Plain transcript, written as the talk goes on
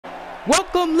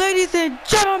Welcome, ladies and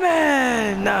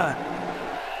gentlemen,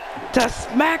 to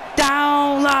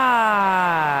Smackdown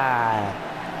Live.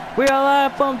 We are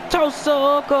live from Tulsa,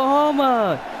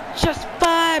 Oklahoma, just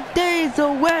 5 days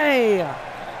away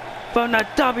from the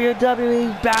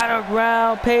WWE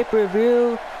Battleground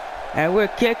pay-per-view, and we're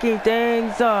kicking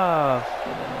things off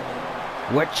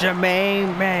with your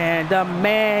main man, the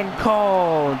man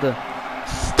called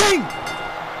Sting.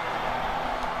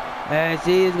 As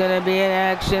he's gonna be in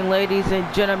action, ladies and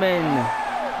gentlemen,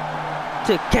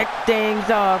 to kick things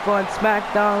off on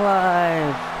Smackdown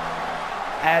Live.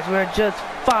 As we're just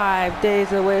 5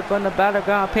 days away from the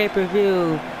Battleground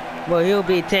pay-per-view, where he'll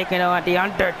be taking on the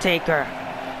Undertaker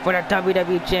for the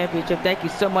WWE Championship. Thank you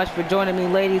so much for joining me,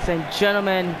 ladies and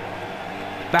gentlemen.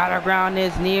 Battleground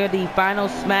is near the final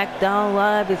Smackdown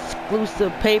Live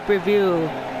exclusive pay-per-view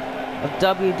of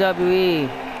WWE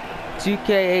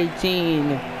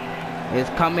 2K18. Is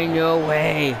coming your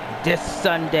way this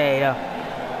Sunday,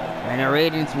 and the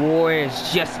ratings war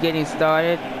is just getting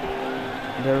started.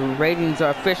 The ratings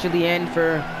are officially in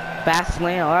for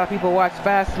Fastlane. A lot of people watch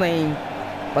Fastlane,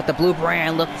 but the blue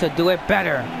brand looks to do it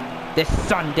better this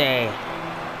Sunday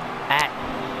at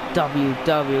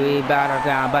WWE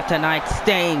Battleground. But tonight,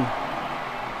 Sting,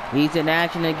 he's in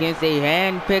action against a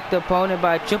hand-picked opponent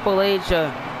by Triple H.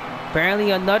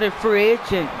 Apparently another free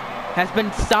agent has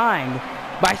been signed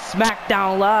by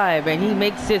Smackdown Live, and he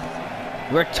makes his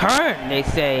return, they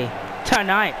say,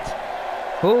 tonight.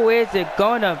 Who is it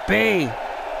gonna be?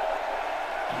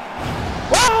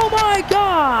 Oh my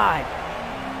God!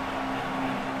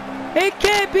 It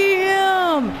can't be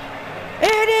him!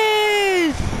 It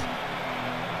is!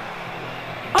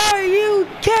 Are you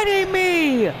kidding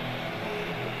me?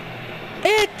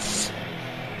 It's...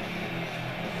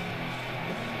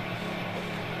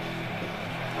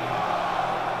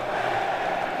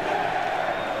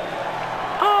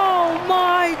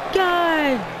 my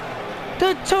God!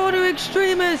 The Total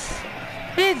Extremist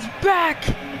is back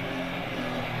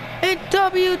in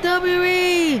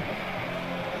WWE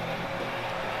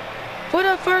for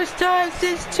the first time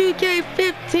since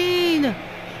 2K15.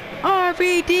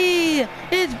 RVD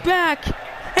is back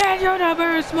in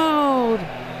Universe mode.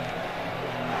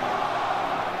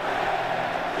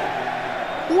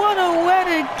 What a way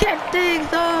to get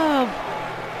things off!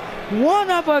 One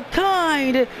of a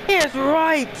kind is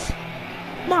right.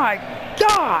 My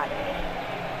God!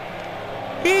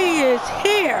 He is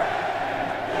here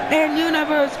in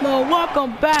Universe mode.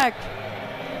 Welcome back,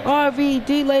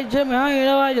 RVD, ladies and gentlemen. I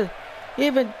know I just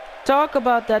even talk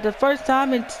about that. The first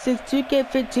time since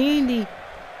 2K15, the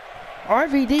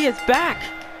RVD is back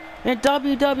in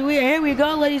WWE. And here we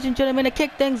go, ladies and gentlemen, to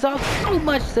kick things off. So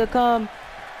much to come.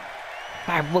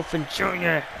 Wolfen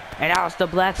Jr. and Aleister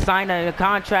Black signed a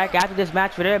contract after this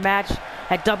match for their match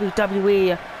at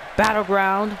WWE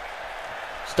Battleground.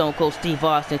 Stone Cold Steve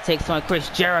Austin takes on Chris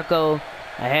Jericho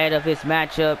ahead of his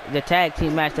matchup, the tag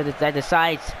team match that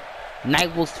decides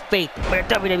Nightwolf's fate for the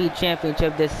WWE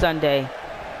Championship this Sunday.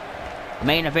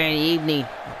 Main event of the evening,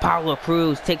 Apollo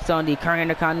Crews takes on the current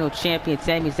Intercontinental Champion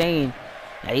Sami Zayn.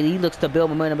 He looks to build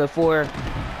momentum before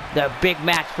the big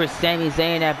match for Sami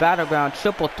Zayn at Battleground.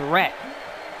 Triple threat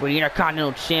for the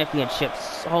Intercontinental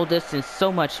Championships. All this and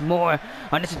so much more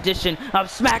on this edition of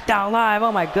Smackdown Live.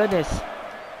 Oh my goodness.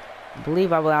 I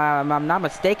believe I'm not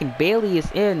mistaken, Bayley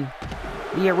is in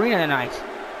the arena tonight.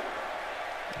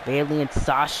 Bayley and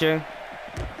Sasha.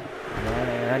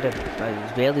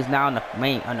 Bayley's now on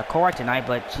the card tonight,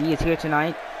 but she is here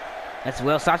tonight as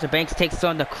well. Sasha Banks takes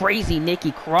on the crazy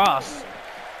Nikki Cross.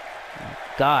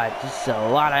 God, just a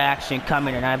lot of action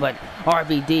coming tonight, but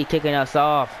RVD kicking us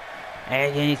off.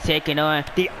 And he's taking on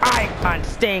the Icon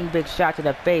Sting. Big shot to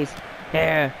the face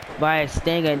there by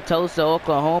Sting in Tulsa,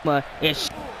 Oklahoma. Is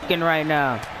shaking right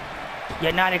now.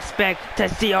 You're not expect to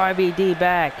see RVD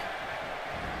back.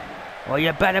 Well,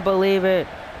 you better believe it.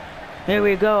 Here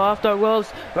we go, off the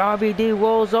ropes. RVD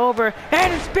rolls over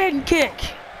and a spin kick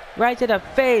right to the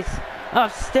face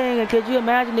of Sting. And could you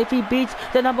imagine if he beats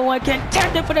the #1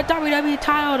 contender for the WWE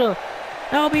title?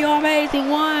 That would be an amazing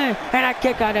one. And a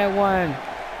kick out at one.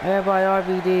 There by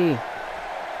RVD.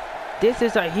 This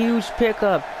is a huge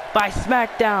pickup by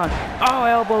SmackDown. Oh,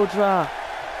 elbow drop.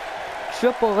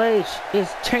 Triple H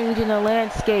is changing the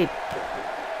landscape.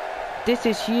 This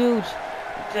is huge.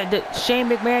 Shane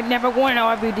McMahon never won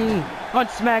RVD on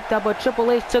SmackDown, but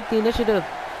Triple H took the initiative.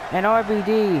 And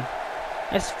RVD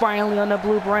is finally on the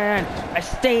blue brand. A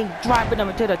Sting dropping him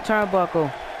into the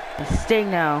turnbuckle. And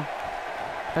Sting now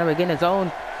gonna begin his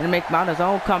own and mount his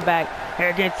own comeback here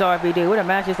against RVD. What a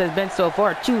match this has been so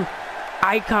far. Two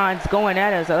icons going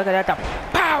at us. So look at that,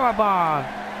 the powerbomb.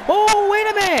 Oh, wait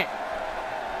a minute.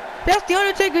 That's the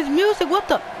Undertaker's music. What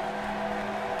the?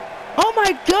 Oh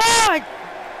my God!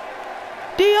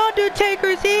 The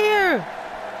Undertaker's here!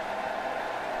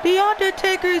 The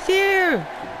Undertaker's here!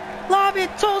 Live in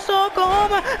Tulsa,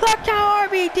 Oklahoma. Look how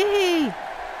RVD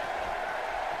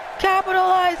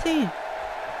capitalizing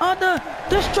on the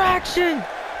distraction.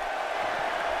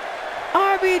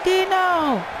 RVD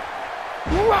now.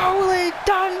 Rolling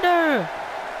Thunder.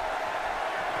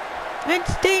 And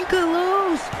Sting could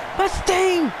lose. But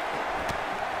Sting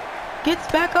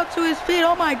gets back up to his feet.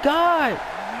 Oh my God.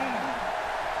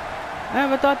 I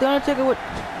never thought the Undertaker was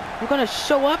gonna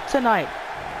show up tonight.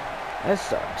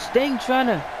 That's Sting trying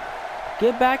to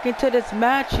get back into this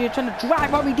match here, trying to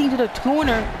drive RVD to the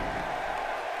corner.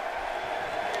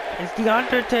 It's the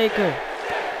Undertaker.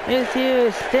 It's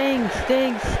here, Sting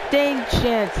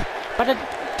chance by the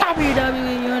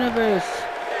WWE Universe.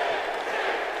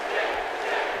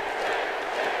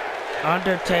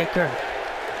 Undertaker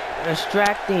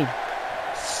distracting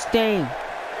Sting.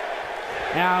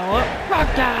 Now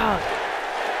rock out.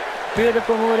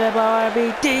 Beautiful move there by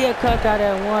RVD. A cut out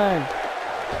at one.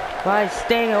 By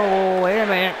Sting. Oh, wait a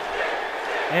minute.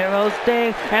 There goes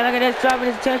Sting. And look at this, driving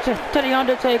his attention to the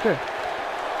Undertaker.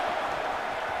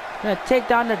 Gonna take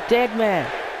down the dead man.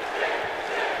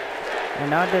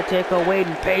 And Undertaker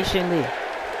waiting patiently.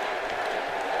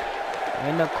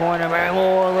 In the corner, right?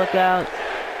 Oh, look out.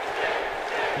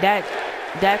 That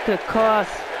could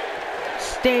cost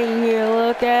Sting here.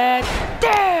 Look at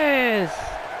this.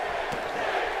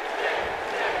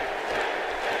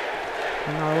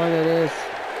 Oh, look at this.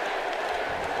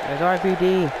 There's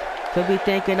RVD. Could be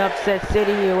thinking upset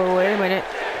city here. Wait a minute.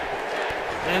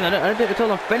 And Undertaker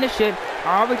told him finish it.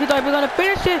 RVD thought he was gonna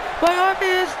finish it, but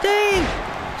RVD Sting.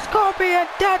 Scorpion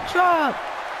death drop.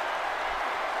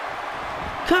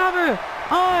 Cover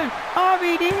on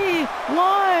RVD.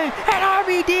 One. And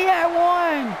RVD at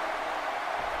one.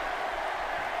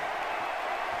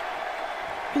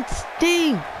 And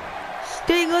Sting.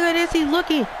 Sting, look at this. He's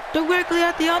looking directly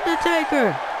at the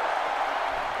Undertaker.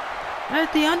 As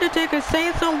the Undertaker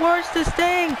saying some words to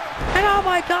Sting. And oh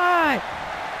my God.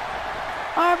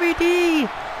 RVD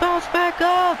bounce back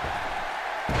up.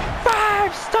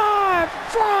 5-star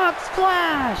frog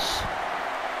splash.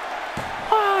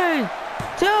 1,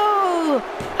 2.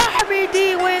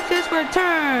 RVD wins his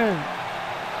return.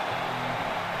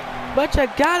 But you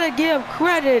gotta give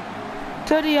credit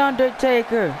to the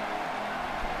Undertaker.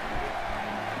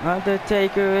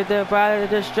 Undertaker with the part of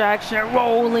the distraction.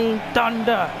 Rolling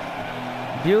Thunder.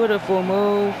 Beautiful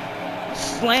move.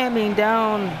 Slamming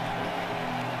down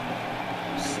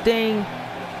Sting.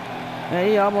 And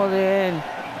he almost in.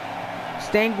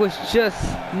 Sting was just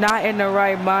not in the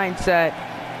right mindset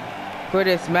for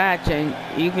this match. And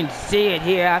you can see it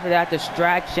here after that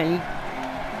distraction.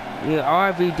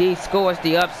 RVD scores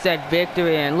the upset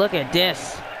victory. And look at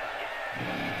this.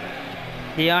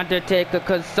 The Undertaker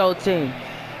consulting.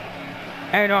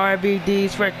 And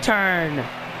RVD's return.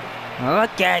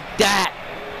 Look at that.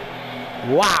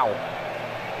 Wow.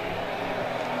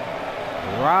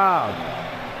 Rob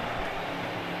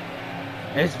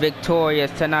is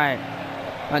victorious tonight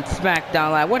on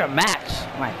Smackdown Live. What a match.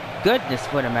 My goodness,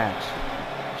 what a match.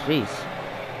 Jeez.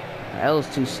 Those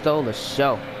two stole the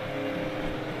show.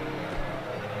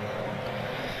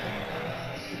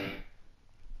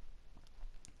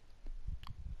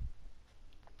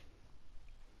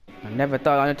 I never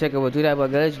thought Undertaker would do that,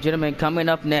 but ladies and gentlemen, coming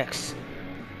up next,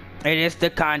 it is the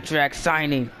contract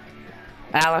signing.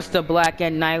 Aleister Black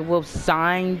and Nightwolf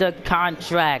signed the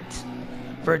contract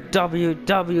for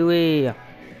WWE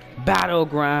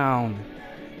Battleground.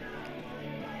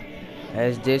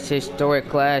 As this historic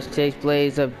clash takes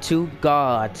place of two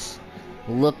gods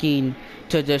looking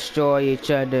to destroy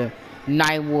each other.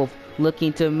 Nightwolf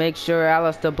looking to make sure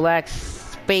Aleister Black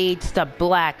fades to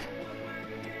black.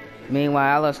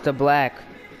 Meanwhile, Aleister Black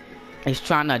is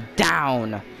trying to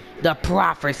down the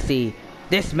prophecy.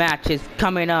 This match is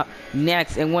coming up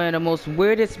next in one of the most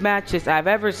weirdest matches I've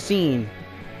ever seen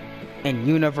in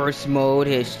Universe Mode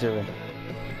history.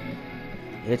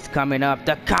 It's coming up,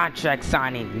 the contract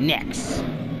signing next.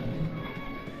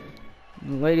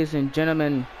 Ladies and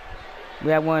gentlemen,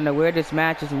 we have one of the weirdest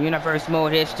matches in Universe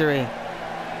Mode history.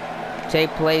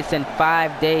 Take place in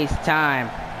 5 days' time.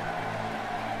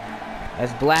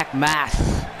 As Black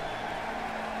Mass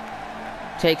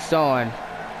takes on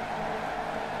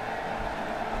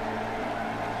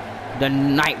the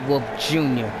Nightwolf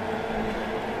Jr.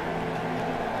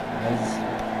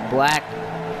 As Black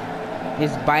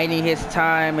is biding his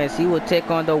time as he will take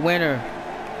on the winner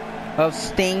of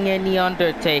Sting and The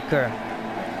Undertaker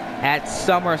at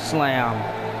SummerSlam.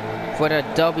 for the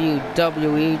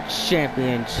WWE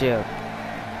Championship.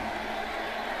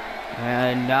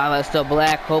 And now Aleister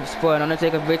Black hopes for an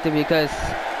Undertaker victory because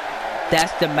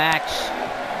that's the match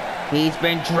he's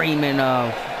been dreaming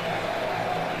of.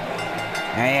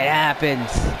 And it happens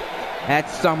at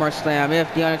SummerSlam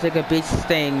if the Undertaker beats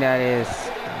Sting, that is.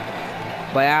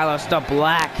 But Aleister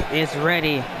Black is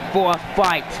ready for a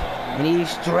fight, and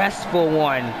he's dressed for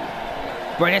one,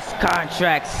 for this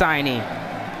contract signing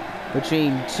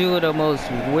between two of the most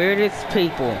weirdest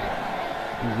people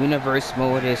in Universe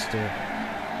Mode history.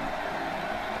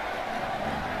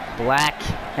 Black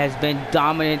has been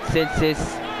dominant since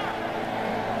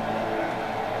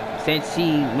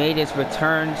he made his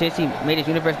return, since he made his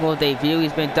Universe Mode debut.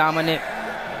 He's been dominant.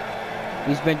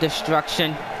 He's been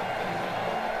destruction.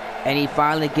 And he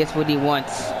finally gets what he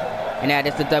wants. And that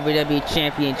is the WWE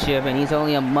Championship. And he's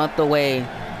only a month away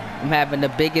from having the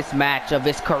biggest match of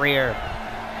his career.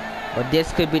 But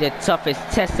this could be the toughest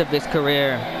test of his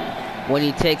career when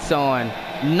he takes on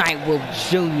Nightwolf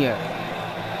Jr.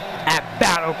 at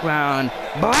Battleground.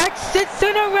 Black sits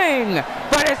in the ring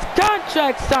for his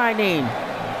contract signing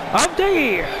of the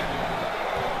year.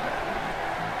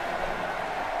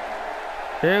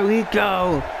 Here we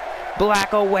go.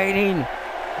 Black awaiting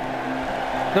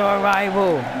the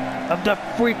arrival of the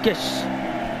freakish,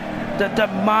 the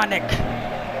demonic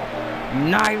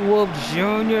Nightwolf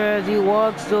Jr. as he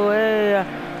walks away.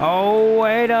 Oh,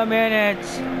 wait a minute.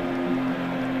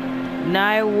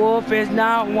 Nightwolf is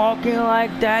not walking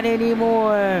like that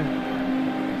anymore.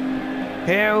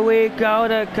 Here we go,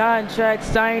 the contract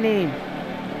signing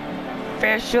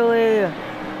officially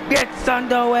gets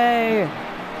underway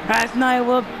as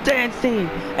Nightwolf dancing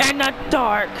in the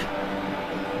dark.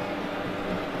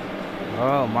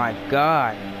 Oh my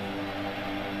God.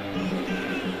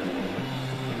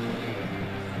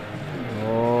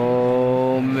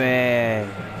 Oh man.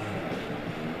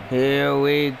 Here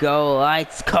we go.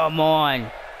 Lights come on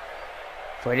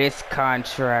for this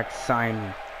contract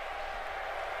signing.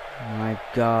 Oh my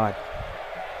God.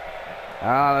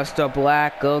 Aleister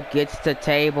Black gets the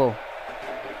table.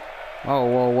 Oh,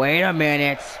 well, wait a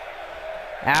minute.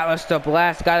 Aleister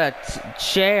Black's got a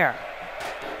chair.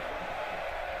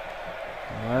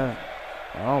 What?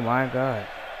 Oh my God.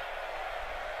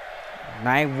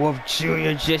 Nightwolf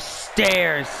Jr. just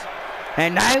stares.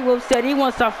 And Nightwolf said he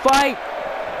wants to fight.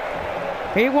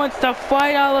 He wants to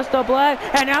fight Aleister Black.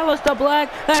 And Aleister Black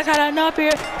has had enough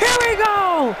here. Here we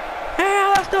go!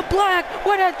 And Aleister Black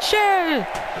with a chair.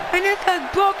 And it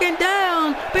has broken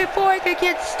down before he could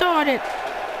get started.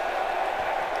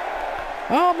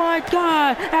 Oh my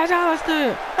God! As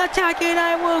Aleister attacking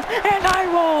Nightwolf, and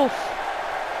Nightwolf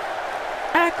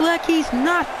act like he's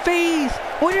not phased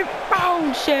with his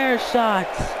own chair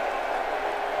shots.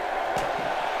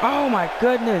 Oh my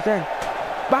goodness! And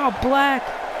Bob Black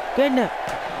getting a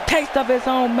taste of his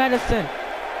own medicine.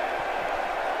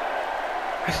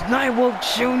 As Nightwolf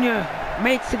Jr.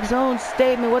 makes his own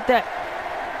statement with that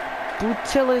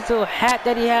Brutilis little hat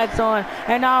that he has on,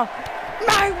 and now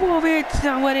Nightwolf hits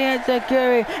him with his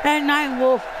Akiri, and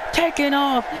Nightwolf taking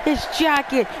off his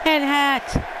jacket and hat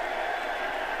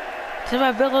to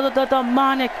reveal the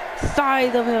demonic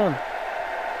side of him.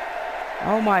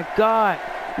 Oh my God.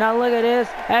 Now look at this.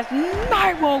 That's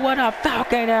Nightwolf with a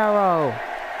Falcon Arrow.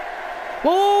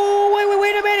 Oh,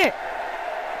 wait a minute.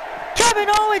 Kevin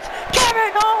Owens.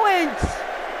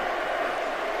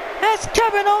 That's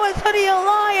Kevin Owens for the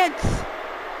Alliance.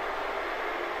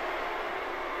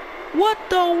 What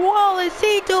the wall is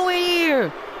he doing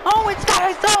here? Owens got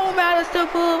his own Madison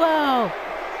Fubo.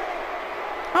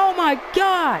 Oh my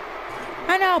God.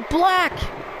 And now Black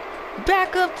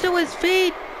back up to his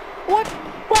feet. What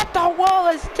the wall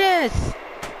is this?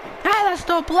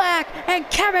 Aleister Black and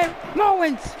Kevin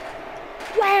Owens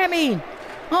whamming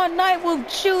on Nightwolf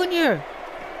Jr.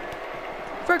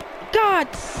 For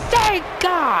God's sake,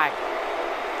 God!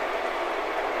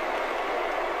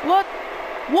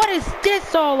 What is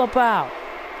this all about?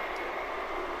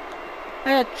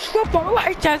 And a Triple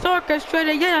H has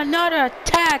orchestrated yet another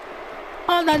attack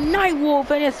on the Nightwolf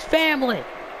and his family.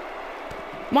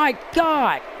 My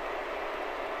God!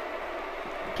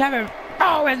 Kevin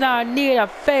Owens now need a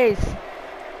face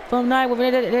from Nightwolf.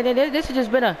 This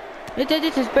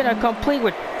has just been a complete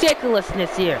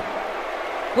ridiculousness here.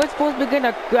 We're supposed to begin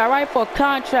a right for a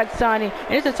contract signing,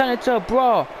 and this is turned into a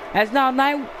brawl. As now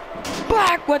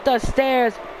Black with the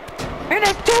stairs, and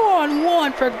it's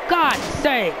 2-on-1 for God's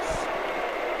sakes.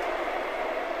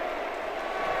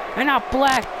 And now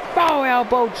Black, power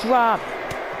elbow drop.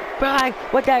 Black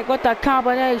with the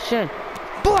combination.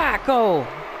 Blacko.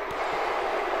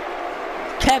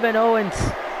 Kevin Owens,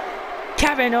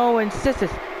 this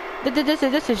is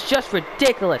This is just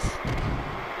ridiculous.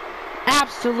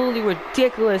 Absolutely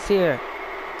ridiculous here.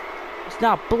 It's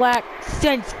now Black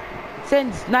sends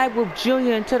Nightwolf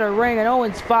Jr. into the ring, and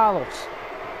Owens follows.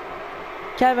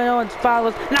 Kevin Owens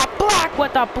follows. Now Black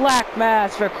with the black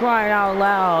mask, for crying out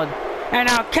loud. And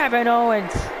now Kevin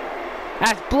Owens,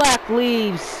 as Black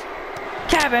leaves.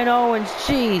 Kevin Owens,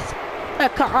 jeez. Oh,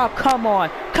 come on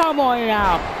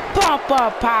now. Bump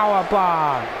up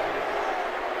powerbomb.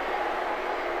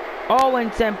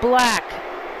 Owens and Black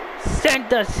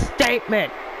send a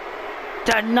statement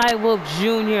to Nightwolf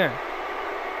Jr.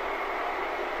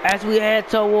 as we head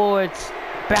towards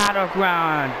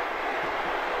Battleground.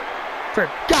 For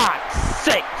God's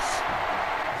sakes!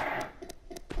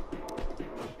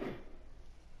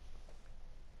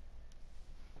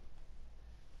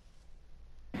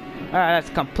 Alright, that's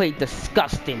complete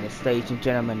disgustingness, ladies and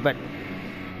gentlemen. But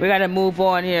we gotta move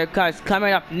on here, cause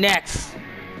coming up next,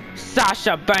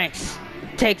 Sasha Banks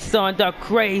takes on the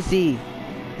crazy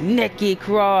Nikki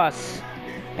Cross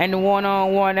and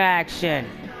one-on-one action.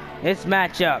 This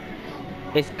matchup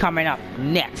is coming up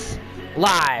next,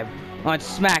 live on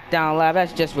Smackdown Live.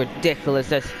 That's just ridiculous.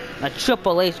 That's a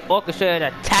Triple H orchestrated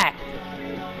attack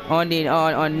on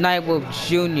Nightwolf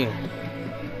Jr.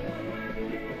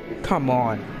 Come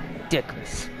on,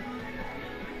 ridiculous.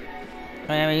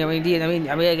 I mean,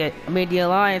 the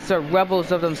Alliance are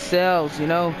rebels of themselves, you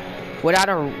know. Without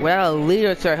a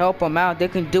leader to help them out, they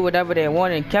can do whatever they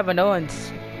want. And Kevin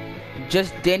Owens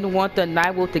just didn't want the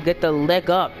Nightwolf to get the leg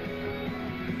up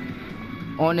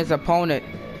on his opponent,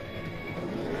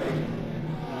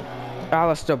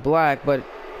 Aleister Black. But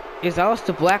is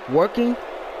Aleister Black working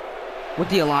with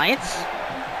the Alliance?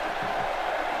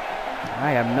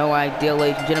 I have no idea,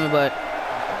 ladies and gentlemen, but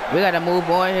we gotta move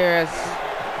on here as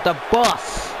the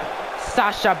boss,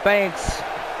 Sasha Banks,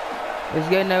 is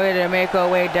getting ready to make her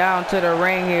way down to the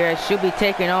ring here. She'll be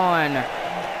taking on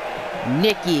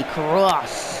Nikki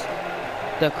Cross,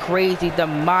 the crazy,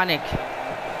 demonic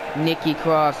Nikki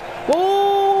Cross.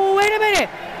 Oh, wait a minute!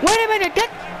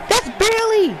 That's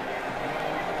Bayley!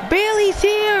 Bayley's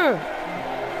here!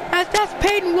 That's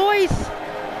Peyton Royce!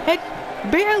 And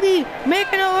Bayley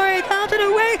making her way down to the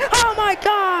ring! Oh my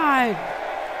God!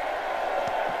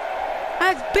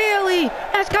 That's Bayley!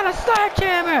 That's got a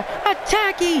sledgehammer!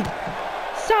 Attacking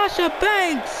Sasha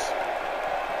Banks!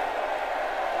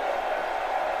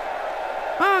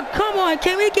 Oh, come on!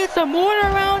 Can we get some order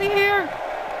around here?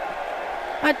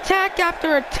 Attack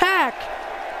after attack!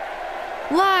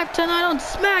 Live tonight on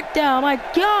Smackdown, my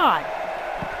God!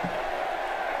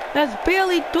 That's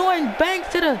Bayley doing Banks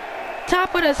to the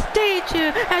top of the stage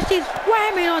here as she's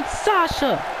whamming on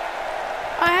Sasha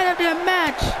ahead of their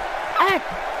match at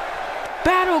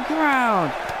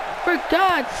Battleground. For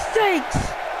God's sakes!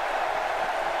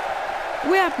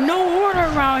 We have no order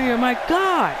around here, my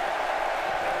God!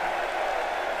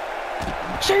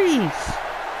 Jeez!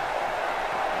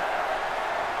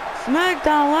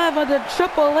 Smackdown Live under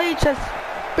Triple H has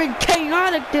been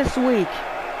chaotic this week.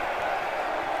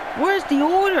 Where's the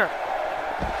order?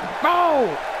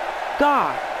 Oh,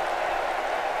 God.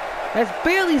 As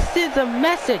Bayley sends a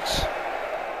message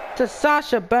to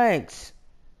Sasha Banks.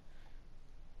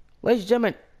 Ladies and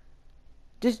gentlemen,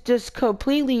 just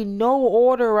completely no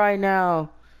order right now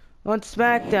on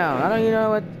SmackDown. I don't even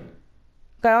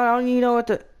know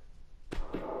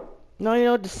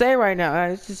what to say right now.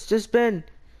 It's just been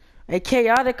a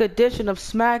chaotic edition of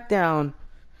SmackDown.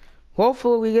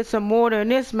 Hopefully we get some order in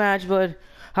this match, but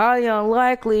highly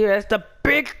unlikely as the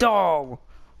big dog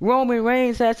Roman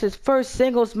Reigns has his first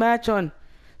singles match on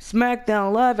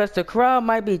SmackDown Live, as the crowd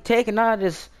might be taken out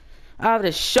of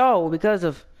the show because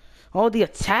of all the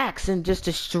attacks and just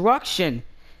destruction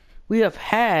we have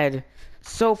had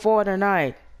so far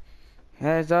tonight.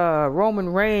 As Roman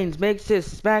Reigns makes his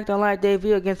SmackDown Live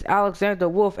debut against Alexander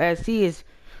Wolf, as he is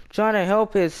trying to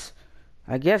help his,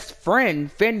 I guess,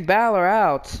 friend Finn Balor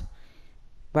out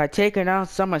by taking out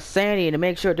some of Sanity to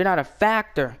make sure they're not a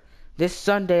factor this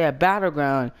Sunday at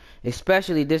Battleground,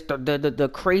 especially the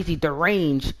crazy,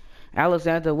 deranged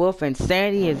Alexander Wolf. And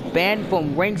Sanity is banned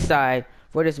from ringside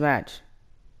for this match.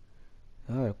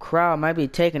 The crowd might be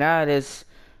taken out of this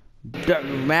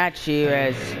match here,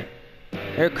 as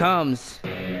here comes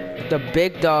the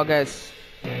big dog. As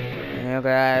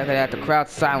the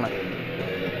crowd's silent.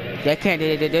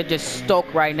 They're just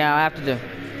stoked right now after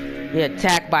the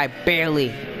attack by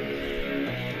Bayley.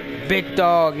 Big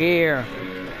dog here,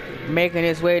 making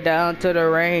his way down to the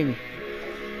ring.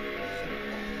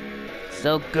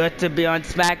 So good to be on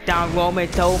SmackDown, Roman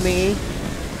told me,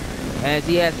 as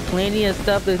he has plenty of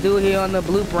stuff to do here on the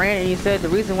blue brand. And he said the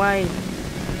reason why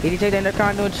he didn't take the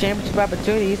Intercontinental Championship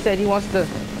opportunity, he said he wants to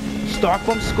Start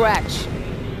from scratch.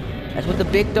 That's what the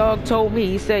big dog told me.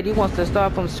 He said he wants to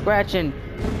start from scratch and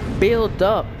build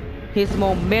up his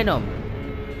momentum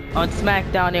on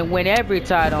Smackdown and win every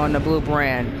title on the blue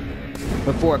brand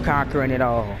before conquering it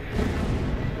all.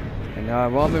 And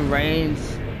Roman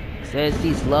Reigns says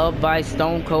he's loved by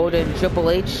Stone Cold and Triple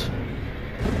H,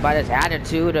 about his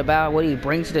attitude, about what he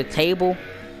brings to the table.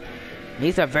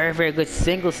 He's a very, very good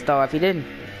single star. If he didn't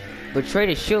betray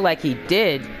the Shield like he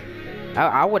did,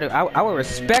 I would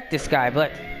respect this guy.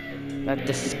 But that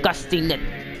disgusting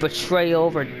betrayal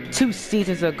over 2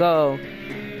 seasons ago,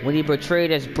 when he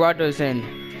betrayed his brothers and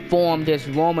formed this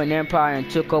Roman Empire and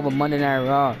took over Monday Night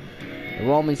Raw.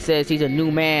 Roman says he's a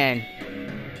new man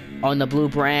on the blue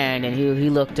brand, and he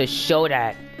looked to show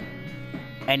that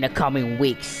in the coming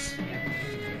weeks.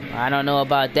 I don't know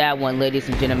about that one, ladies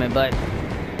and gentlemen, but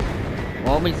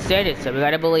Roman said it, so we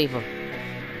gotta believe him.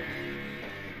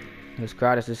 This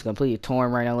crowd is just completely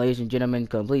torn right now, ladies and gentlemen.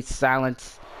 Complete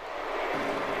silence.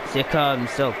 Here comes,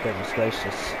 oh goodness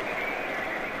gracious.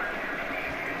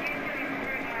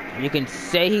 You can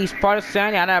say he's part of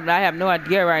Sami. I have no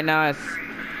idea right now. It's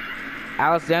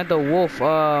Alexander Wolf.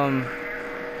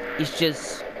 He's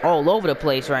just all over the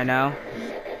place right now.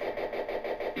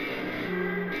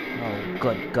 Oh,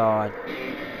 good God.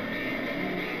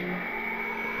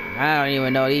 I don't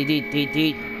even know.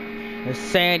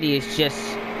 Sandy is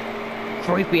just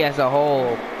creepy as a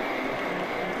whole.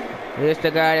 Here's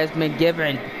the guy that's been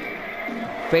giving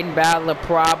Finn Balor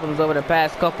problems over the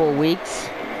past couple of weeks.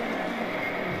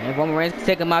 And if Roman Reigns can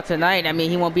take him out tonight, I mean,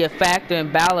 he won't be a factor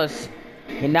in Balor's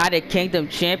United Kingdom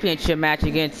Championship match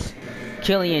against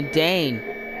Killian Dane.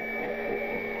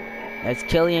 As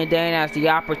Killian Dane has the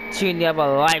opportunity of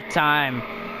a lifetime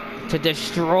to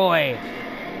destroy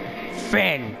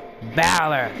Finn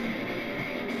Balor.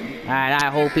 And I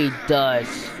hope he does.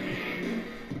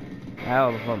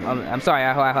 I'm sorry,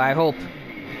 I hope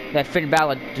that Finn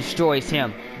Balor destroys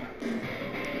him.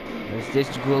 This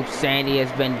group, Sandy,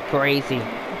 has been crazy.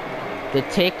 The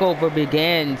takeover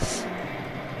begins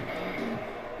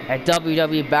at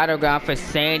WWE Battleground for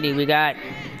Sandy. We're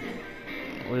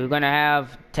gonna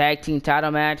have tag team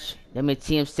title match, then with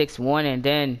Team 6-1, and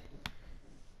then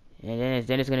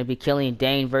it's gonna be Killian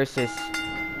Dane versus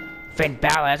Finn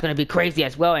Balor. That's gonna be crazy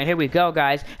as well. And here we go,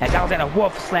 guys. As Alexander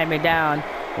Wolf slamming down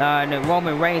the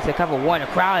Roman Reigns to cover 1. The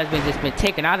crowd has just been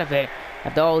taken out of it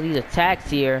after all these attacks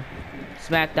here.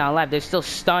 Smackdown Live. They're still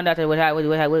stunned after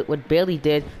what Bayley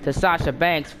did to Sasha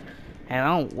Banks. And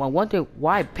I wonder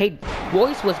why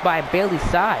Royce was by Bayley's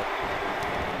side.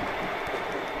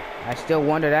 I still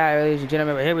wonder that, ladies and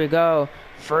gentlemen. But here we go.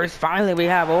 First, finally, we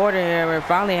have order here. We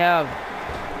finally have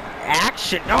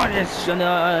action. Oh, this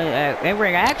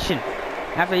in-ring action.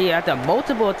 After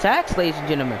multiple attacks, ladies and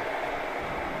gentlemen.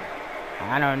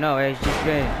 I don't know. It's just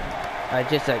been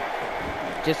just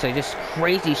a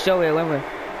crazy show here.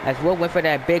 As Will went for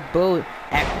that big boot,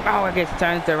 and Balor gets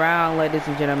turned around, ladies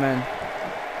and gentlemen.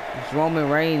 As Roman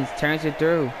Reigns turns it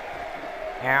through.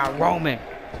 And Roman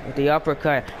with the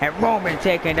uppercut. And Roman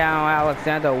taking down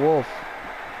Alexander Wolf.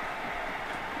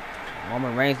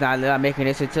 Roman Reigns not making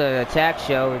this into an attack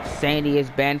show. Sandy is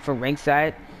banned from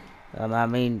ringside. I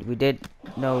mean, we did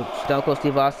know Stone Cold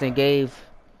Steve Austin gave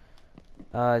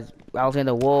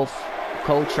Alexander Wolf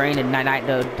co-trained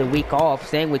the week off.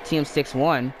 Same with Team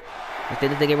 6-1. As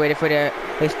they get ready for their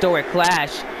historic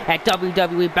clash at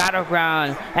WWE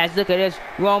Battleground. As look at this,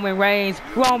 Roman Reigns.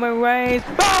 Oh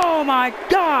my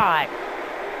God!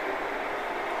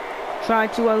 Trying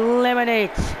to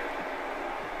eliminate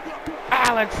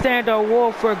Alexander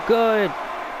Wolf for good.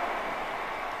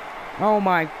 Oh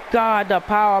my God, the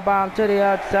powerbomb to the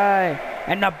outside.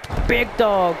 And the big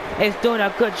dog is doing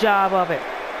a good job of it.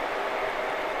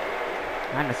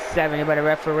 On the 7 by the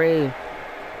referee.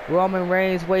 Roman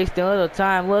Reigns wasting a little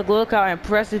time. Look how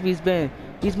impressive he's been.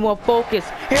 He's more focused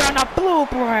here on the blue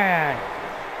brand.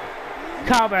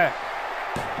 Cover.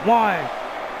 1,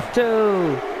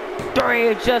 2,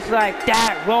 3. Just like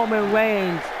that, Roman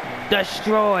Reigns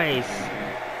destroys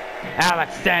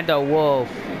Alexander Wolf.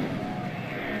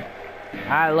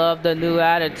 I love the new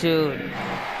attitude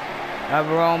of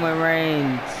Roman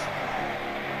Reigns.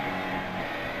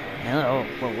 Oh,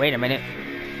 well, wait a minute.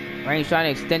 Reigns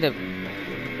trying to extend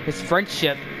his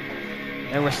friendship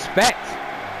and respect.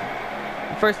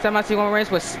 The first time I see Roman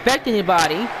Reigns respect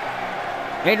anybody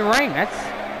in the ring.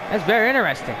 That's very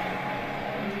interesting.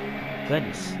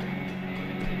 Goodness.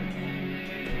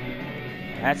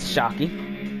 That's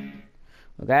shocking.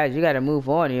 Well, guys, you got to move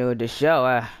on here with the show.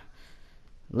 A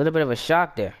little bit of a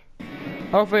shock there.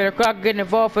 Hopefully the crowd getting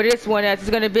involved for this one. That's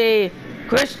going to be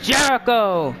Chris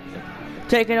Jericho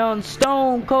taking on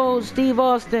Stone Cold Steve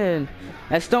Austin.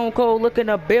 As Stone Cold looking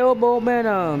to build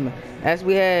momentum as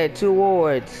we head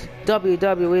towards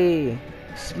WWE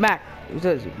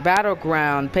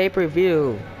Battleground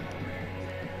pay-per-view.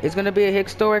 It's going to be a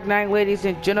historic night, ladies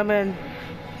and gentlemen.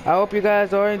 I hope you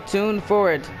guys are in tune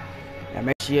for it. And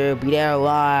make sure you be there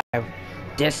live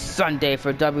this Sunday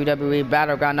for WWE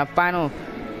Battleground, the final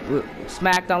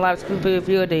Smackdown Live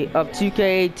pay-per-view of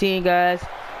 2K18, guys.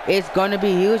 It's going to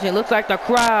be huge. It looks like the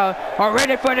crowd are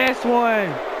ready for this one.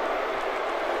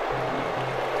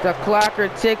 The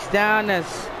clocker ticks down as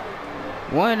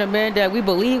one of the men that we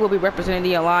believe will be representing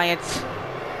the Alliance.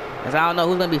 As I don't know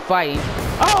who's going to be fighting.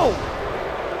 Oh!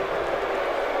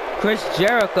 Chris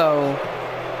Jericho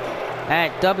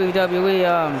at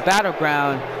WWE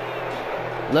Battleground,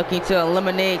 looking to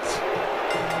eliminate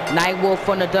Nightwolf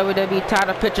from the WWE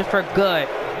title picture for good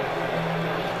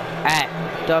at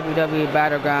WWE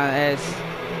Battleground. As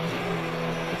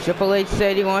Triple H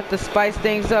said he wanted to spice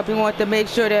things up. He wanted to make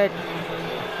sure that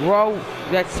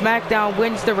SmackDown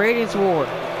wins the ratings war.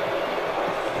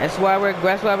 That's why we're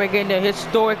getting a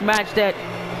historic match that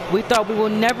we thought we will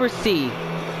never see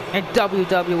in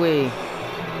WWE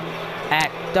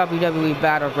at WWE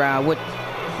Battleground, with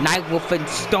Nightwolf and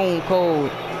Stone Cold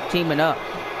teaming up.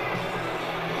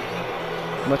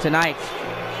 But tonight,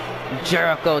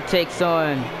 Jericho takes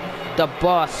on the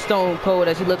boss Stone Cold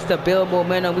as he looks to build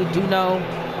momentum. We do know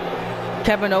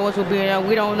Kevin Owens will be in there.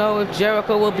 We don't know if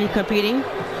Jericho will be competing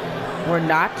or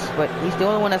not, but he's the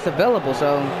only one that's available.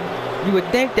 So you would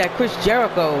think that Chris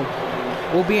Jericho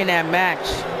will be in that match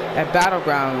at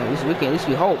Battleground. At least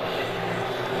we hope.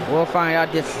 We'll find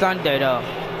out this Sunday though.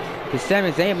 Because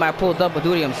Sami Zayn might pull double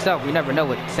duty himself. You never know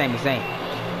with Sami Zayn.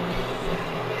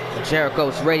 But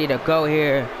Jericho's ready to go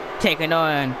here, taking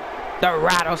on the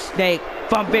Rattlesnake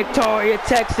from Victoria,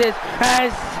 Texas,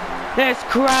 as this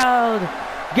crowd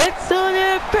gets on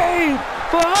their feet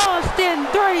for Austin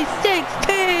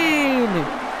 316.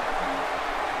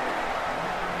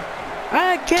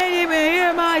 I can't even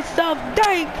hear myself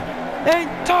think in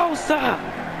Tulsa.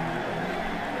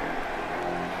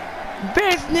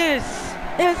 Business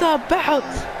is about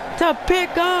to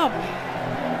pick up,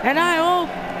 and I hope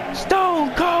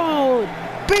Stone Cold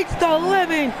beats the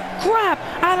living crap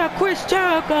out of Chris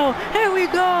Jericho. Here we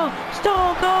go.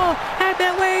 Stone Cold has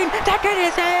been waiting to get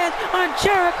his hands on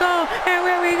Jericho, and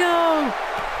here we go.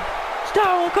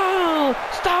 Stone Cold,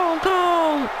 Stone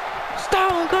Cold,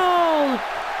 Stone Cold.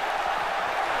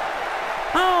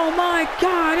 Oh my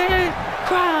God, this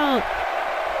crowd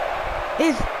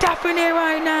is deafening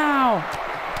right now.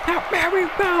 Here we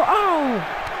go. Oh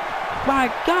my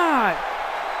God.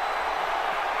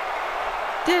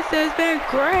 This has been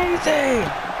crazy.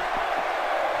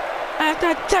 As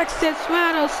the Texas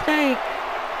Rattlesnake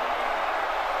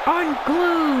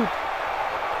unglued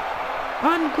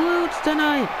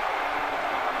tonight.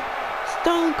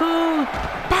 Stone Cold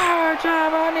power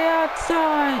drive on the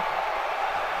outside.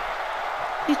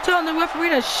 He's telling the referee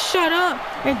to shut up,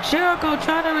 and Jericho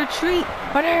trying to retreat,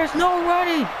 but there's no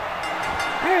running.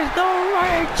 There's no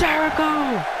running,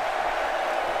 Jericho.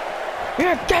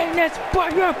 You're getting this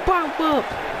butt, your butt whoop.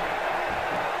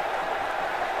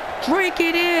 Drink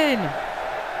it in.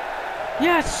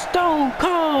 Yes, Stone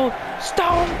Cold,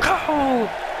 Stone Cold.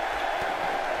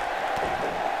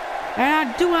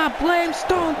 And do I blame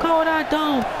Stone Cold? I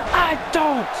don't.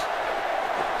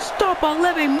 Stop a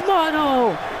living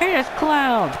mortal in this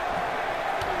clown.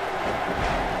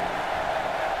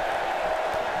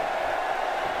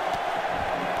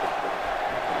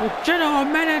 The general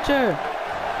manager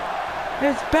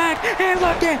is back and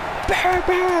looking very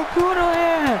brutal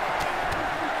here.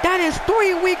 That is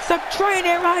 3 weeks of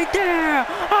training right there.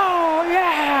 Oh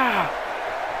yeah.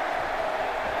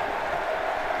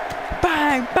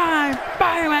 Bang, bang,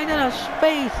 bang right in the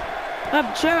face of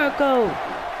Jericho.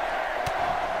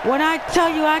 When I tell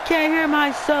you I can't hear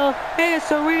myself in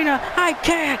this arena, I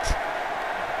can't.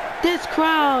 This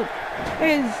crowd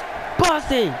is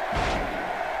buzzing.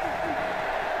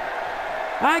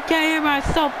 I can't hear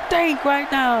myself think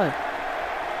right now.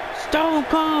 Stone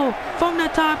Cold from the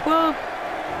top rope.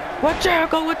 What,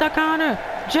 Jericho with the counter?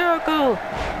 Jericho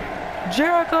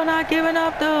not giving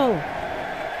up though.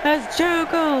 As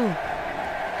Jericho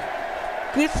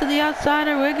gets to the outside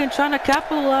of the ring and trying to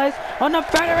capitalize on the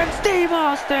veteran Steve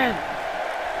Austin.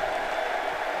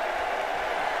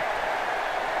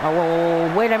 Oh,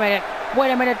 whoa, wait a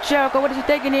minute, Jericho, what is he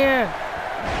thinking here?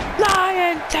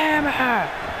 Lion Tamer.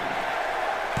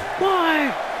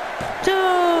 1,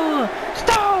 2,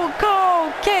 Stone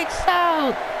Cold kicks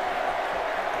out.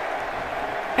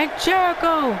 And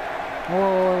Jericho.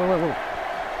 Whoa.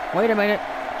 Wait a minute.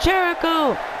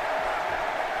 Jericho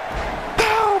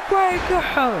breaker.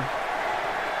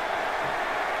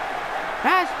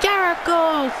 That's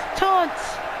Jericho's taunt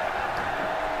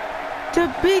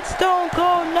to beat Stone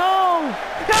Cold. No!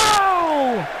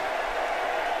 No!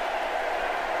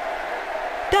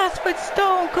 That's what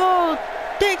Stone Cold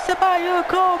thinks about your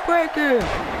code breaker.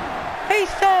 He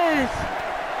says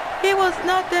he was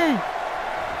nothing.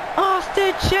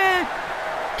 Austin champ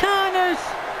counters.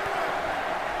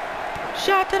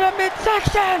 Shot to the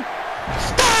midsection.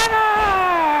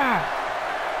 Stunner!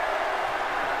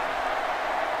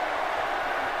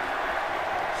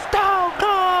 Stone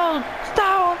Cold!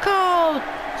 Stone Cold!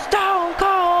 Stone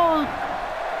Cold!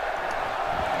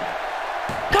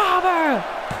 Cover!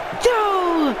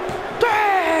 2, 3!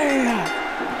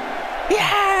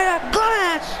 Yeah, the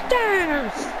glass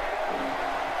stairs!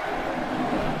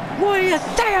 What do you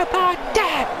say about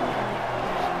that?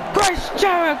 Chris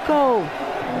Jericho!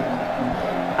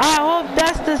 I hope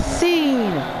that's the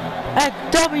scene at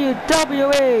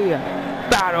WWE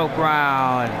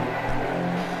Battleground.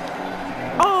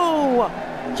 Oh,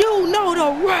 you know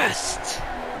the rest.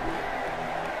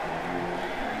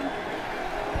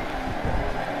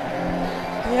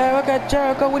 Yeah, look at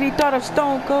Jericho, what he thought of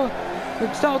Stone Cold.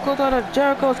 When Stone Cold thought of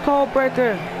Jericho's code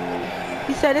breaker.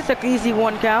 He said it's an easy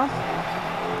 1 count.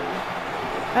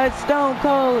 And Stone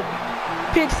Cold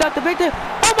picks up the victory.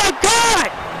 Oh my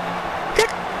God!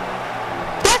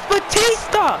 That's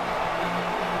Batista!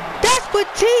 That's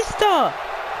Batista!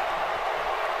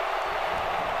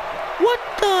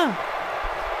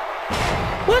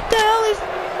 What the hell is...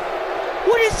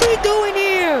 What is he doing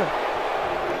here?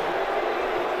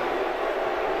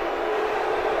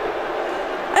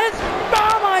 It's...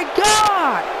 Oh my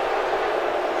God!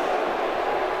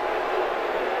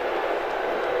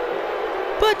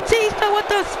 Batista with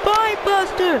the spine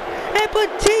buster! And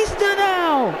Batista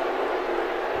now!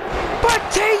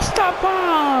 Batista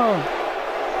bomb!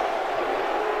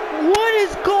 What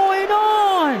is going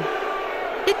on?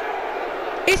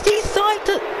 Is he signed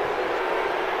to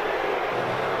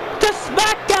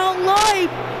Smackdown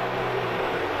Live?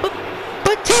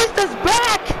 Batista's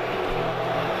back!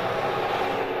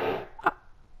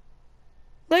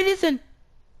 Ladies and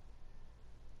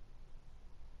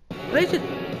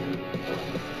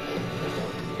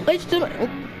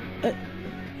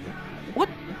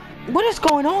what is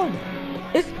going on?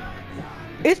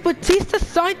 Is Batista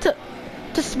signed to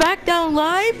Smackdown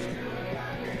Live?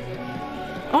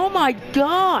 Oh my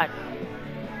God!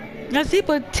 I see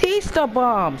Batista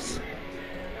bombs.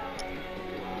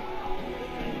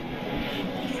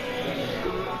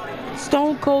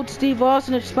 Stone Cold Steve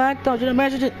Austin of Smackdown. Did you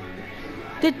imagine it?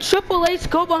 Did Triple H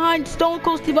go behind Stone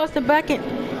Cold Steve Austin back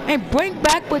and bring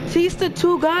back Batista?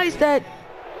 2 guys that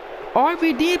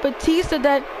RVD and Batista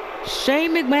that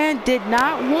Shane McMahon did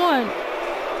not want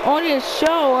on his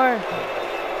show are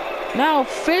now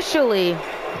officially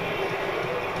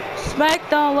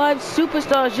Smackdown Live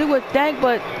superstars, you would think,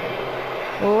 but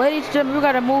ladies and gentlemen, we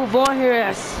gotta move on here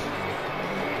as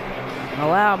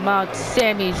allow Mount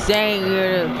Sami Zayn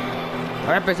here to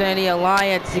represent the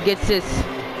Alliance.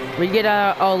 We get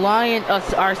our Alliance,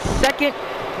 our second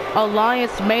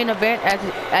Alliance main event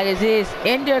as it is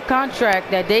in their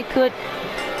contract that they could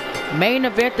main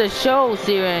event the shows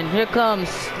here, and here comes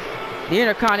the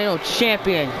Intercontinental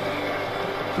Champion.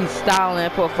 He's styling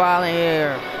and profiling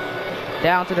here.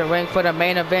 Down to the ring for the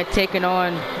main event, taking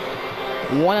on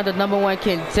one of the #1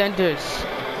 contenders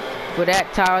for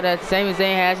that title that Sami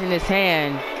Zayn has in his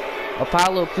hand,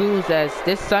 Apollo Crews, as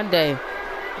this Sunday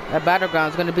at Battleground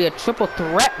is going to be a triple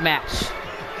threat match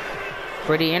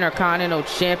for the Intercontinental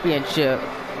Championship.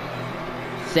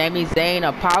 Sami Zayn,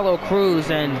 Apollo Crews,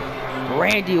 and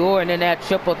Randy Orton in that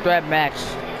triple threat match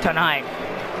tonight.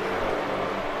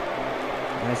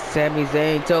 As Sami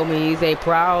Zayn told me, he's a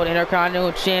proud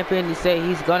Intercontinental Champion. He said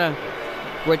he's gonna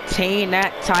retain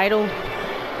that title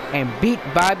and beat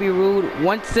Bobby Roode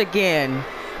once again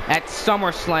at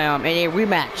SummerSlam in a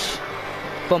rematch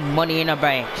for Money in the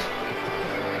Bank.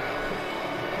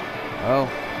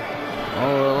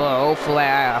 Hopefully,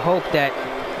 I hope that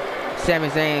Sami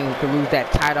Zayn can lose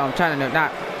that title. I'm trying to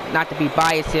not to be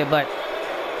biased here, but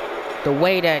the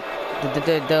way that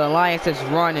the Alliance is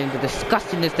run and the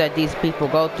disgustingness that these people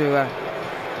go through,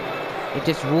 it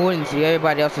just ruins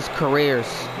everybody else's careers.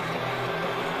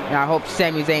 And I hope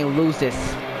Sami Zayn loses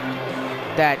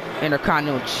that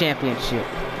Intercontinental Championship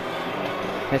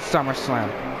at SummerSlam.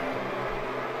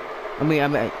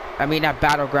 I mean that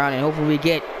Battleground, and hopefully we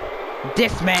get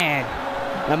this man,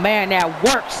 a man that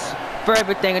works for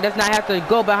everything and does not have to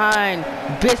go behind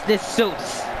business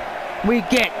suits. We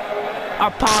get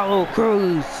Apollo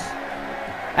Crews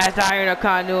as our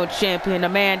Intercontinental Champion, a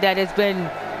man that has been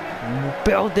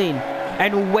building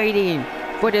and waiting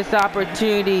for this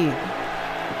opportunity.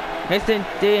 It's in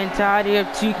the entirety of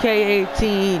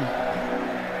 2K18.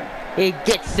 It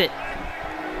gets it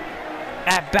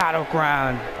at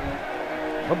Battleground.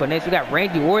 Oh, but next we got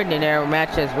Randy Orton in our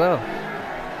match as well.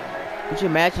 Could you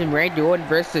imagine Randy Orton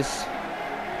versus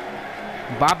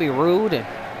Bobby Roode? And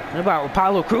what about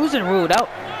Apollo Crews and Roode? Out,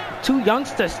 two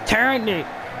youngsters tearing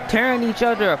each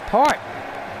other apart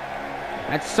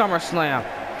at SummerSlam.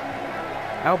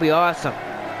 That would be awesome.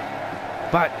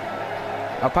 But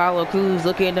Apollo Crews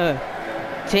looking to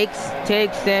take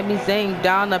Sami Zayn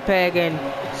down the peg and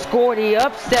score the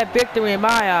upset victory in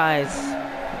my eyes,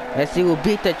 as he will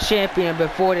beat the champion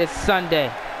before this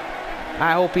Sunday.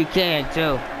 I hope he can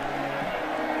too.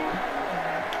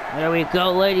 There we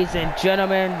go, ladies and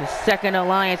gentlemen. The second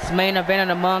Alliance main event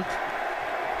of the month.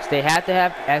 As they have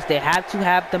to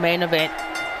have the main event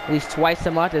at least twice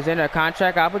a month as in their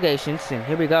contract obligations. And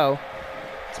here we go.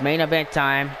 It's main event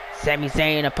time. Sami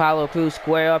Zayn and Apollo Crews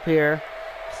square up here.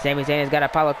 Sami Zayn has got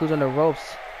Apollo Crews on the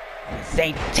ropes.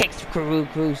 Zayn takes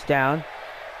Crews down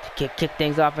to kick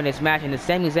things off in this match. And if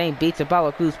Sami Zayn beats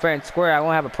Apollo Crews fair and square, I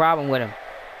won't have a problem with him.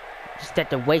 Just that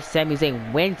the way Sami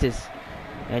Zayn wins is,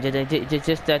 and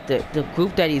just that the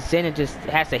group that he's in, and just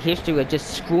has a history of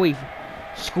just screwing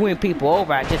people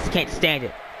over. I just can't stand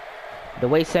it. The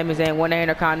way Sami Zayn won the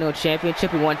Intercontinental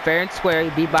Championship, he won fair and square. He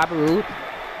beat Bobby Roode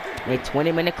in a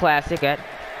 20-minute classic at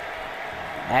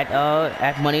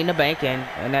Money in the Bank,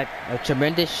 and at a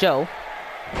tremendous show.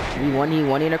 He won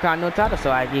the Intercontinental title,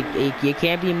 so you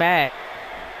can't be mad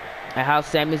at how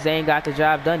Sami Zayn got the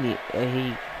job done. He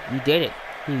did it.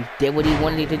 He did what he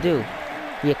wanted to do.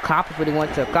 He accomplished what he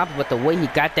wanted to accomplish, but the way he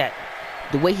got there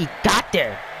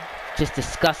just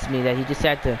disgusts me, that he just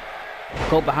had to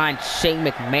go behind Shane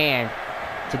McMahon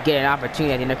to get an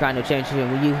opportunity at the Intercontinental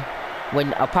Championship.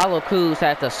 When Apollo Crews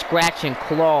had to scratch and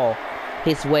claw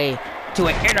his way to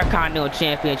an Intercontinental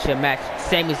Championship match,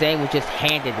 Sami Zayn was just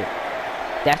handed it.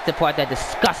 That's the part that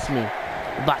disgusts me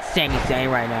about Sami Zayn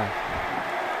right now.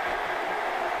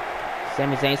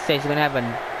 Sami Zayn says he's gonna have a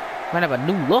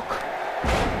new look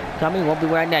coming. He won't be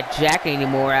wearing that jacket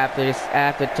anymore after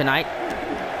tonight.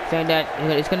 Saying that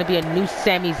it's gonna be a new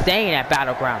Sami Zayn at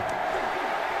Battleground.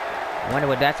 I wonder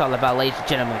what that's all about, ladies and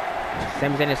gentlemen.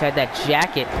 Sami Zayn has had that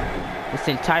jacket this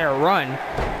entire run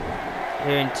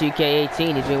here in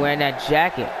 2K18. He's been wearing that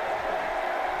jacket.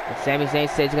 And Sami Zayn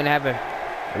says he's gonna have a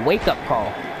wake-up call,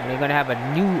 and they're gonna have a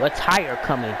new attire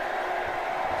coming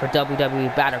for WWE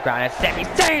Battleground. That's Sami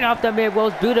Zayn off the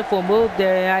mid-rows. Beautiful move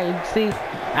there. You see,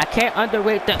 I can't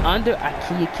underrate the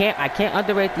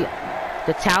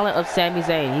talent of Sami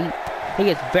Zayn. He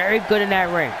is very good in that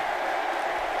ring.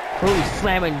 Crews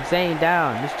slamming Zayn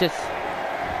down. It's just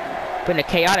been a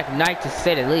chaotic night to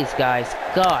say the least, guys.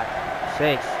 God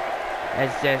sakes.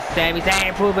 It's just Sami Zayn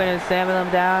improving and slamming him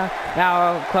down.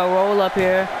 Now a roll up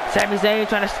here. Sami Zayn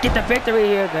trying to get the victory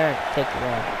here. Good. Take it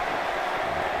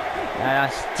on.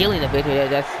 Stealing the victory.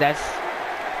 That's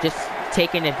just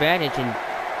taking advantage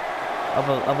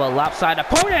of a lopsided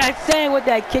opponent. I'm saying with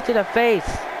that kick to the face.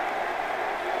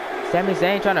 Sami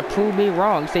Zayn trying to prove me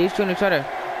wrong. So he's trying to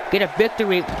get a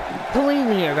victory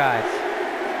cleanly here, guys.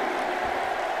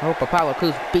 I hope Apollo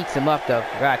Crews beats him up, though.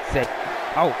 For God's sake.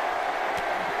 Oh.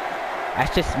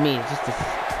 That's just me. It's just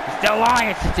the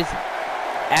Alliance is just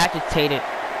agitated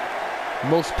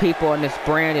most people on this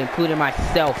brand, including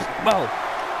myself. Oh.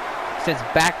 Since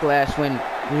Backlash, when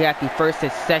we had the first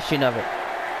session of it.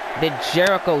 Then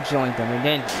Jericho joined them, and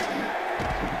then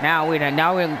now we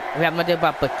have nothing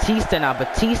about Batista now.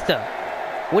 Batista,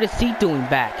 what is he doing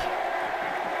back?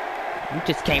 He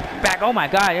just came back. Oh my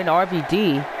God! And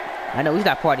RVD. I know he's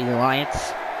not part of the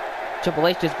Alliance. Triple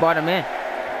H just brought him in.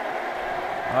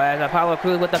 Oh, there's Apollo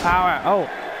Crews with the power. Oh,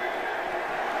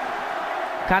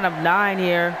 kind of 9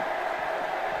 here.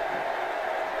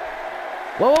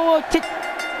 Whoa!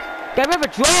 Got rid of a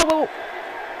draw. Whoa.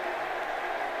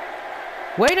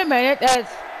 Wait a minute, guys,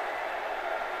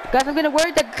 I'm getting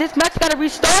worried that this match got to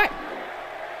restart.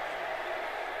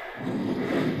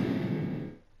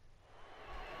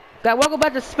 Welcome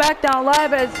back to Smackdown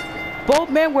Live, as both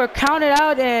men were counted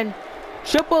out and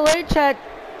Triple H had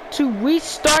to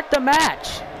restart the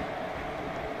match.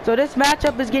 So this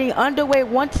matchup is getting underway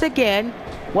once again.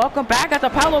 Welcome back, as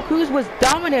Apollo Crews was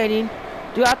dominating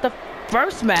throughout the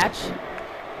first match,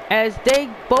 as they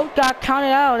both got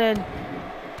counted out, and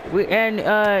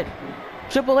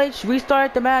Triple H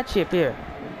restarted the match here.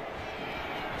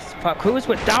 Crews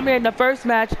were dominating the first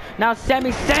match. Now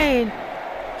Sami Zayn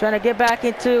trying to get back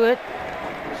into it.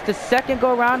 It's the second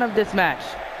go round of this match.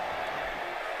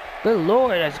 Good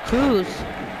Lord, as Crews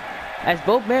As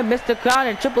both men missed the crown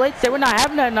and Triple H said we're not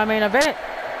having that in our main event.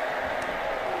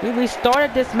 We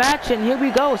restarted this match and here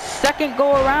we go. Second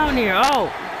go around here.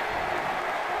 Oh.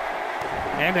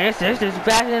 And this is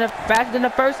faster than the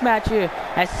first match here.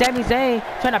 As Sami Zayn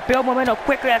trying to build momentum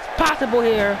quickly as possible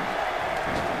here.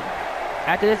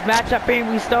 After this matchup being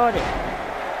restarted.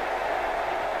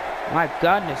 My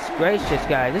goodness gracious,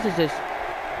 guys. This has just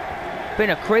been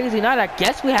a crazy night. I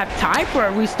guess we have time for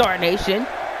a restart, nation.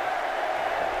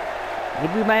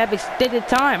 Maybe we might have extended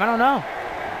time. I don't know.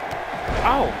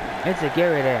 Oh, it's a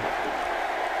Gary there.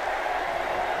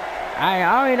 I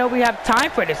already know we have time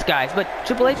for this, guys. But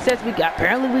Triple H says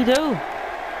apparently we do.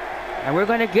 And we're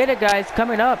going to get it, guys.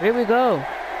 Coming up. Here we go.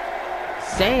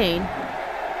 Zayn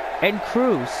and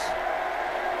Cruz.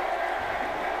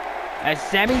 As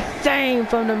Sami Zayn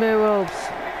from the mid ropes.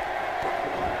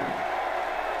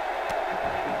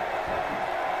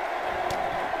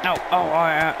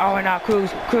 Oh, and now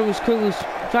Cruz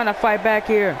trying to fight back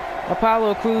here.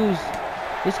 Apollo Cruz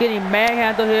is getting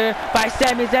manhandled here by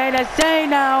Sami Zayn. As Zayn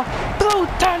now, Blue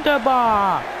Thunder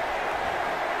Bomb.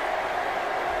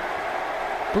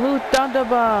 Blue Thunder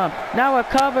Bomb. Now a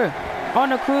cover on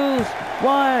the Cruz.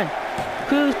 One.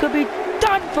 Cruz could be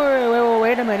done for it.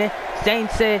 Wait a minute. Zayn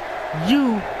said,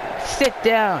 "You sit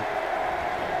down."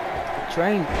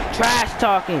 Trash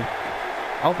talking.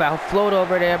 I hope I float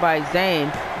over there by Zayn.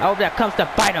 I hope that comes to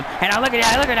bite him. And now look at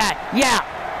that. Yeah.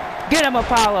 Get him,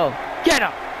 Apollo. Get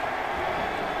him.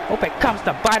 Hope it comes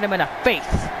to bite him in the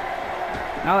face.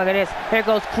 Now look at this. Here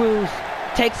goes Cruz.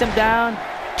 Takes him down.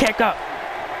 Kick up.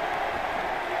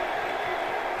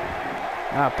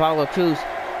 Now Apollo Cruz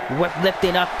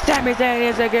lifting up. Sami Zayn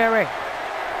is a Gary.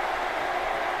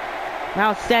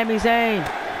 Now Sami Zayn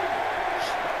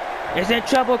is in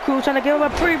trouble. Cruz trying to give him a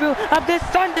preview of this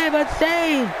Sunday, but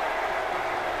Zayn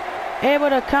able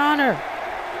to counter.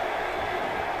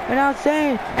 And now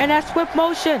Zayn, and that swift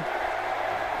motion.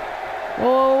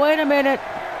 Oh, wait a minute.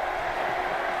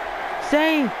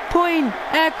 Zayn pointing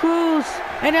at Cruz,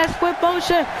 and that swift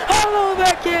motion. Oh,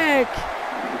 overkick.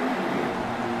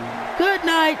 Good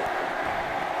night.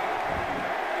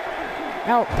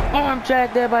 Now arm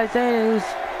drag there by Zayn,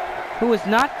 who is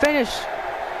not finished.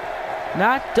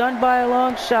 Not done by a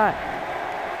long shot.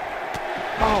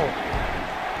 Oh.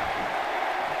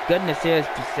 Goodness, there's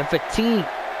a fatigue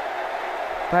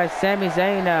by Sami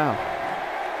Zayn now.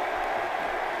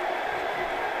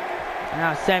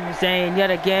 Now Sami Zayn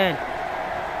yet again.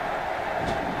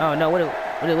 Oh no,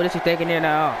 what is he thinking there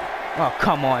now? Oh,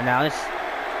 come on now. It's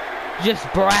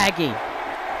just bragging.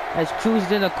 As Cruz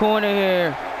is in the corner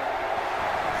here.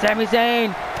 Sami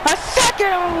Zayn, a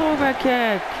second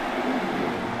overkick.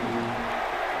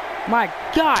 My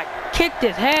God, kicked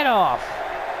his head off.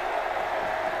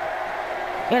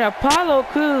 And Apollo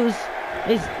Cruz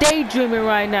is daydreaming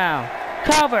right now.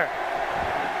 Cover.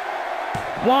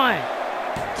 1,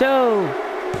 2,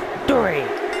 3.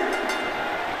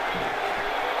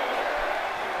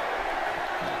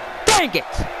 Dang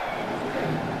it.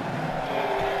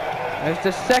 It's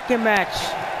the second match.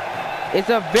 It's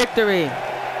a victory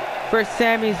for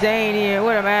Sami Zayn here.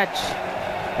 What a match.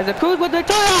 As a Cruz with the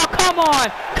toe. Oh, come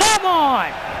on. Come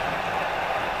on.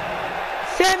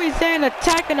 Sami Zayn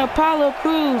attacking Apollo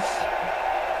Cruz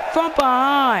from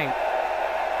behind.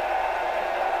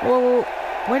 Whoa,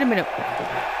 wait a minute.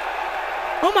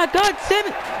 Oh my God,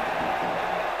 Sami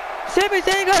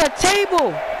Zayn got a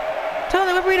table. Tell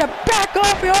the referee to back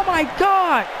off here. Oh my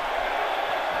God.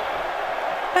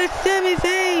 That's Sami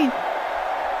Zayn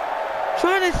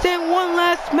trying to send one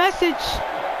last message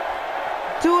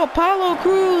to Apollo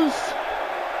Cruz.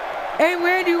 And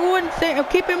Randy Orton saying,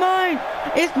 keep in mind,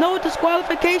 it's no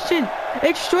disqualification.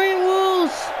 Extreme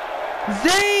rules.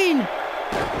 Zayn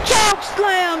choke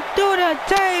slam through the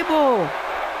table.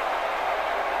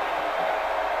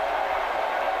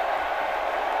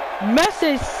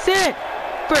 Message sent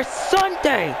for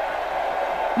Sunday.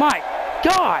 My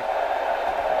God.